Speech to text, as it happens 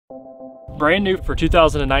Brand new for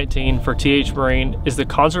 2019 for TH Marine is the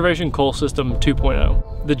Conservation Cull System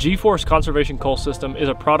 2.0. The G-Force Conservation Cull System is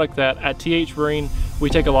a product that at TH Marine we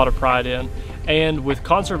take a lot of pride in. And with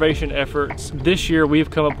conservation efforts, this year we've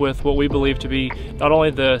come up with what we believe to be not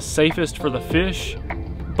only the safest for the fish,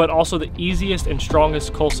 but also the easiest and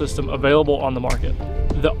strongest cull system available on the market.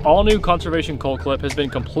 The all-new Conservation Cull Clip has been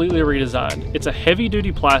completely redesigned. It's a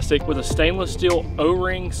heavy-duty plastic with a stainless steel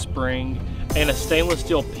O-ring spring and a stainless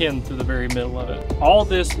steel pin through the very middle of it. All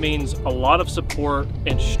this means a lot of support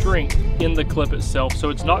and strength in the clip itself, so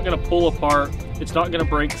it's not going to pull apart, it's not going to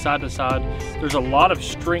break side to side. There's a lot of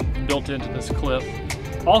strength built into this clip.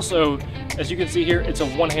 Also, as you can see here, it's a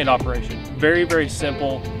one-hand operation. Very, very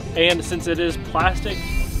simple, and since it is plastic,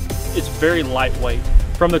 it's very lightweight.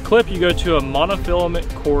 From the clip, you go to a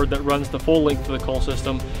monofilament cord that runs the full length of the cull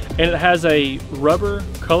system, and it has a rubber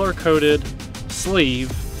color-coded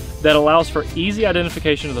sleeve that allows for easy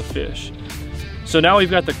identification of the fish. So now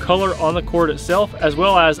we've got the color on the cord itself, as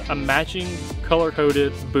well as a matching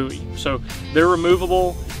color-coded buoy. So they're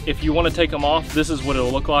removable. If you want to take them off, this is what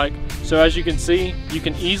it'll look like. So as you can see, you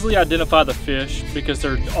can easily identify the fish because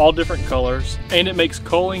they're all different colors, and it makes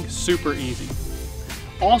culling super easy.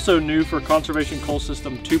 Also new for Conservation Cull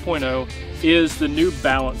System 2.0 is the new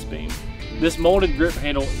balance beam. This molded grip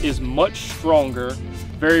handle is much stronger,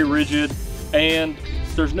 very rigid, and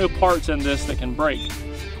there's no parts in this that can break.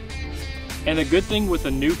 And the good thing with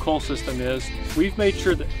the new cull system is we've made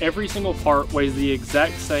sure that every single part weighs the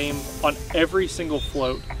exact same on every single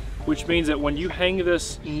float, which means that when you hang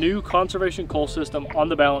this new Conservation Cull System on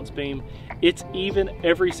the balance beam, it's even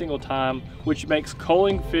every single time, which makes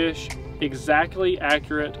culling fish exactly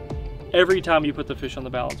accurate every time you put the fish on the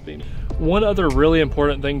balance beam. One other really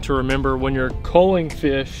important thing to remember when you're culling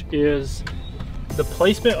fish is the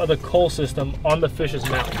placement of the cull system on the fish's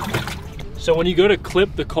mouth. So when you go to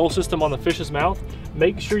clip the cull system on the fish's mouth,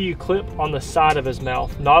 make sure you clip on the side of his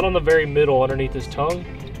mouth, not on the very middle underneath his tongue.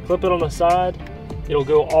 Clip it on the side, it'll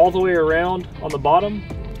go all the way around on the bottom,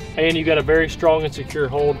 and you got a very strong and secure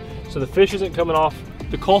hold. So the fish isn't coming off,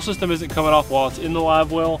 the cull system isn't coming off while it's in the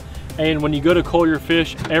live well, and when you go to cull your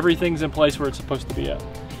fish, everything's in place where it's supposed to be at.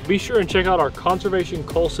 Be sure and check out our Conservation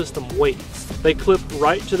Cull System weights. They clip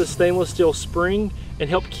right to the stainless steel spring and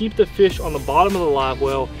help keep the fish on the bottom of the live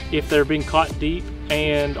well if they're being caught deep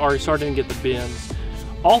and are starting to get the bends.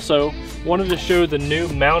 Also, wanted to show the new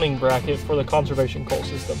mounting bracket for the Conservation Cull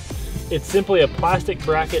System. It's simply a plastic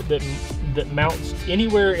bracket that mounts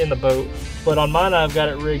anywhere in the boat, but on mine I've got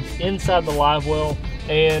it rigged inside the live well,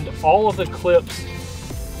 and all of the clips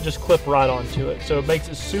just clip right onto it. So it makes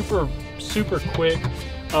it super quick.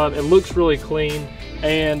 It looks really clean,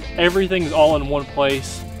 and everything's all in one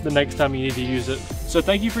place the next time you need to use it. So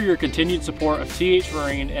thank you for your continued support of TH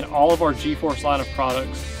Marine and all of our G-Force line of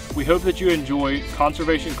products. We hope that you enjoy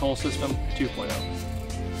Conservation Cull System 2.0.